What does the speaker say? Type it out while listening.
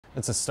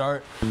It's a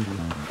start.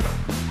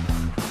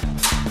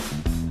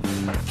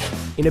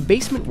 In a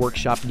basement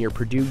workshop near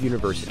Purdue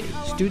University,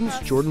 students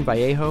Jordan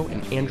Vallejo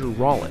and Andrew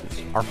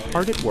Rawlins are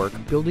hard at work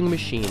building a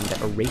machine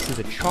that erases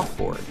a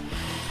chalkboard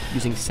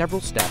using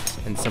several steps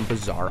and some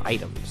bizarre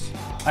items.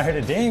 I heard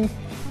a ding.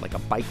 Like a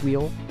bike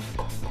wheel,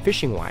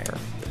 fishing wire,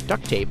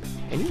 duct tape,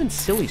 and even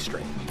silly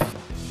string.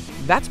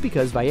 That's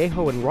because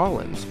Vallejo and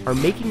Rawlins are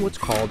making what's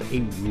called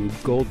a Rube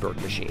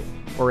Goldberg machine,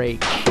 or a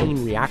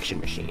chain reaction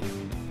machine,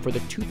 for the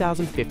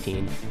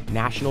 2015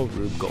 National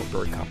Rube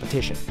Goldberg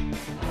competition.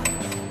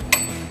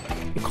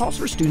 It calls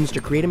for students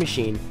to create a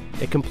machine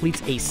that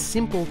completes a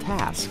simple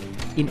task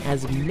in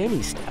as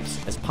many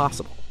steps as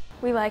possible.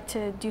 We like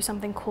to do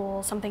something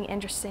cool, something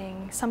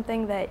interesting,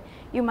 something that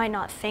you might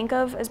not think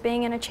of as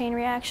being in a chain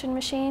reaction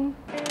machine.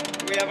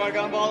 We have our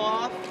gumball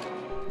off.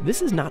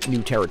 This is not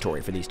new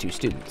territory for these two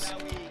students.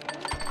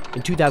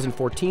 In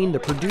 2014, the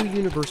Purdue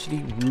University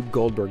Rube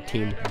Goldberg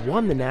team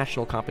won the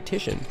national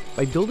competition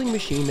by building a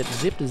machine that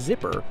zipped a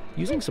zipper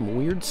using some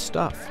weird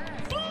stuff.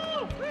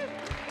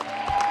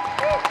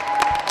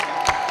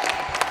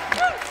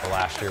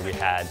 Last year we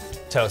had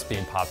toast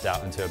being popped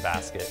out into a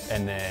basket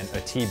and then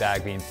a tea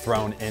bag being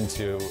thrown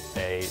into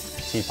a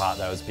teapot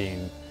that was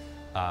being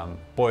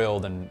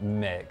boiled and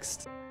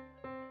mixed.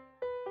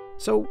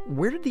 So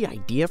where did the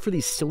idea for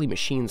these silly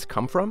machines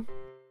come from?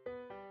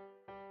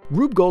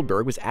 Rube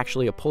Goldberg was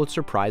actually a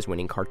Pulitzer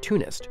Prize-winning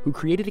cartoonist who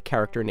created a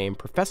character named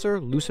Professor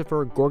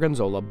Lucifer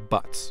Gorgonzola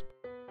Butts.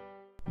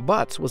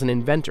 Butts was an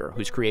inventor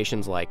whose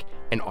creations like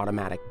an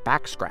automatic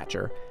back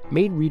scratcher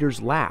made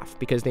readers laugh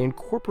because they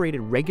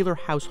incorporated regular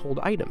household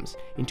items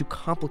into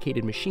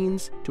complicated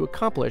machines to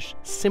accomplish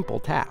simple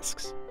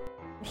tasks.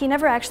 He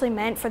never actually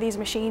meant for these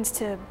machines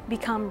to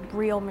become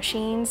real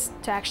machines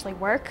to actually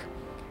work,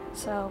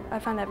 so I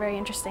find that very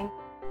interesting.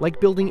 Like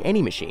building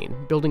any machine,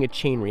 building a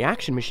chain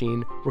reaction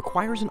machine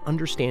requires an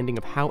understanding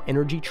of how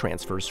energy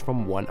transfers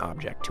from one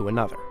object to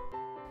another.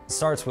 It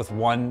starts with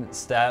one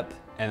step,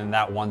 and then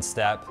that one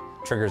step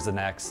triggers the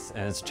next,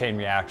 and it's chain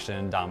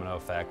reaction, domino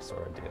effect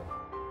sort of deal.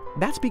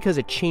 That's because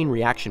a chain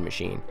reaction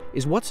machine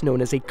is what's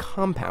known as a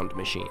compound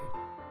machine,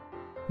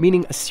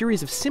 meaning a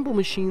series of simple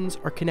machines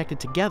are connected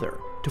together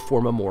to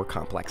form a more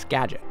complex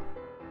gadget.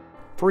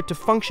 For it to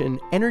function,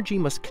 energy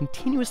must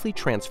continuously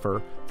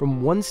transfer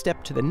from one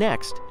step to the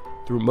next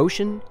through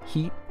motion,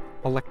 heat,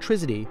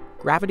 electricity,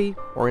 gravity,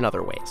 or in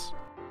other ways.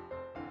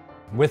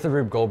 With the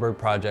Rube Goldberg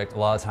project, a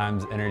lot of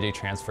times energy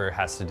transfer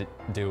has to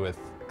do with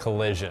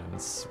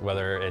collisions,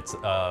 whether it's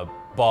a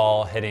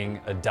ball hitting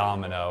a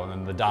domino and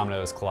then the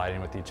dominoes colliding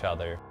with each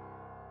other.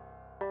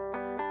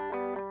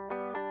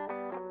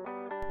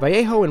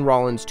 Vallejo and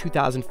Rawlins'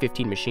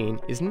 2015 machine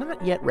is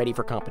not yet ready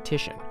for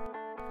competition,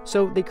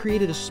 so they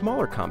created a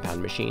smaller compound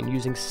machine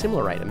using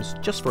similar items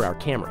just for our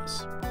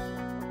cameras.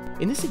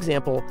 In this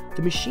example,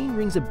 the machine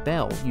rings a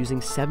bell using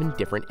 7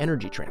 different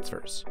energy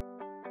transfers.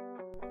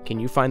 Can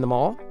you find them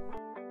all?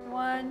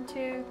 1,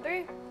 2,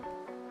 3.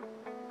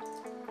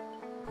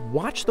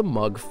 Watch the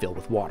mug fill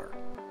with water.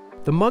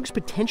 The mug's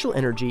potential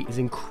energy is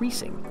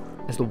increasing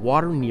as the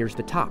water nears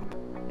the top,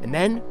 and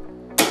then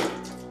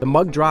the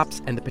mug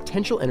drops and the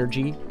potential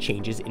energy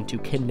changes into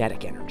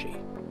kinetic energy.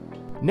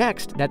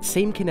 Next, that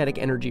same kinetic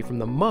energy from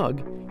the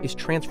mug is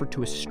transferred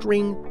to a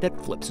string that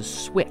flips a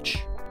switch.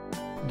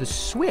 The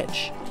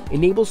switch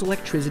enables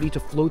electricity to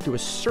flow through a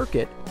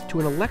circuit to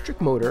an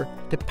electric motor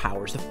that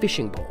powers the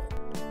fishing pole.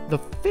 The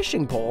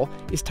fishing pole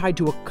is tied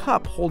to a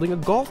cup holding a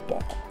golf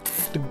ball.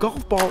 The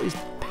golf ball is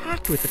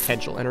packed with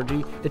potential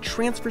energy that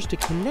transfers to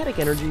kinetic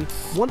energy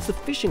once the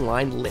fishing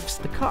line lifts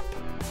the cup.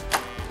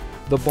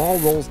 The ball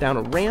rolls down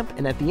a ramp,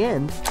 and at the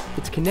end,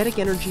 its kinetic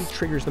energy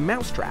triggers the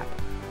mousetrap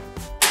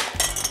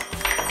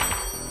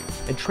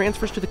and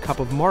transfers to the cup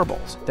of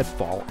marbles that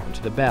fall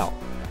onto the bell.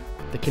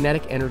 The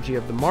kinetic energy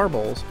of the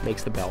marbles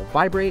makes the bell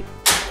vibrate,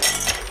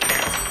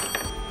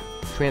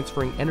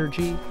 transferring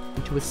energy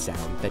into a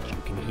sound that you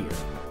can hear.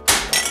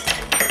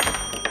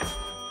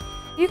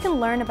 You can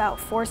learn about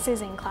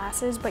forces in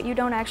classes, but you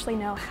don't actually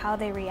know how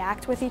they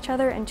react with each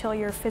other until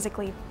you're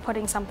physically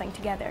putting something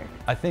together.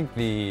 I think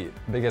the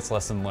biggest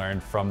lesson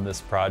learned from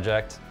this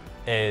project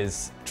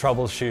is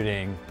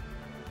troubleshooting,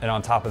 and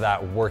on top of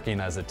that, working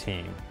as a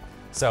team.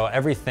 So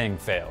everything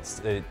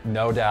fails.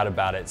 No doubt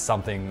about it,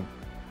 something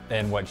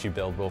in what you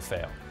build will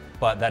fail.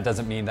 But that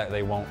doesn't mean that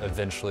they won't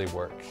eventually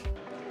work.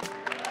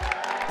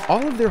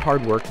 All of their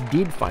hard work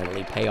did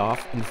finally pay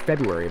off in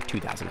February of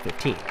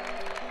 2015.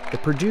 The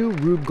Purdue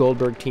Rube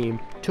Goldberg team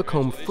took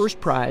home first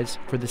prize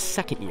for the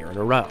 2nd year in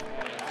a row.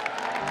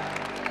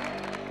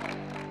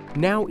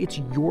 Now it's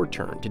your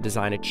turn to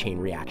design a chain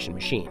reaction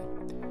machine.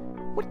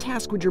 What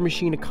task would your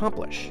machine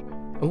accomplish?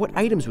 And what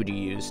items would you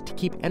use to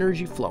keep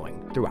energy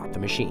flowing throughout the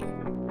machine?